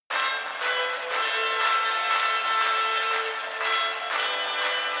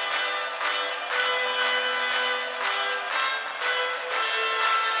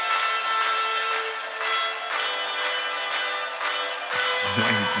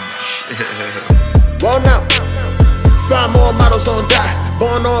Roll now. 5 more models on die.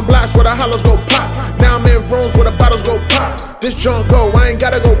 Born on blocks where the hollows go pop. Now I'm in rooms where the bottles go pop. This joint go, I ain't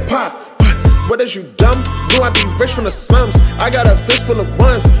gotta go pop. What is you dumb? Do I be rich from the slums? I got a fist full of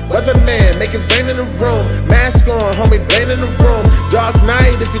ones. Weatherman, make it rain in the room. Mask on, homie, bane in the room. Dark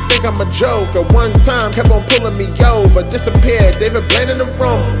night, if you think I'm a joke. At one time, kept on pulling me over. Disappeared, David Blaine in the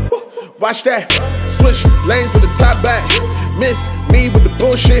room. Watch that, switch lanes with the top back. Miss me with the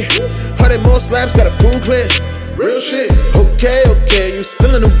bullshit. 100 more slaps, got a food clip. Real shit. Okay, you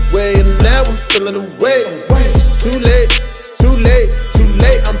still in the way, and now I'm feeling the way. It's too late,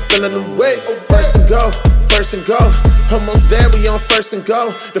 I'm feeling the way. First and go. Almost there, we on first and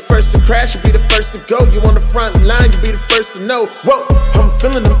go. The first to crash, you be the first to go. You on the front line, you be the first to know. Whoa, I'm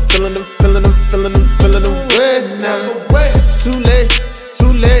feeling the way now. It's too late,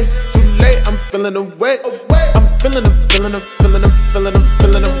 I'm feeling the way. I'm feeling the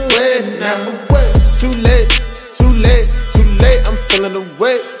way now. It's too late, I'm feeling the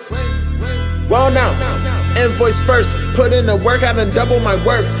way. Well now, invoice first, put in the work, I done double my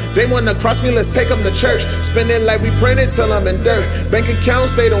worth. They wanna cross me, let's take them to church. Spend it like we printed till I'm in dirt. Bank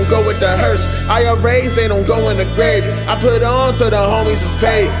accounts, they don't go with the hearse. IRAs, they don't go in the grave. I put on till the homies is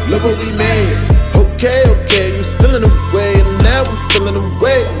paid. Look what we made. Okay, you still in the way, and now I'm feeling the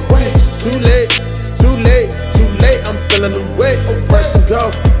way. It's too late, I'm feeling the way. First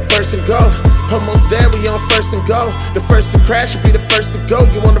and go. Almost there, we on first and go. The first to crash, you be the first to go.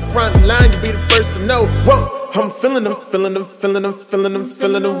 You on the front line, you be the first to know. Whoa, I'm feeling the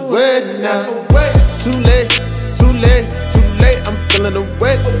way now. It's too late, I'm feeling the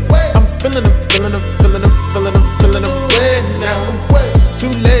way. I'm feeling the way now. It's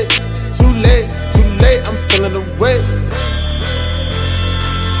too late,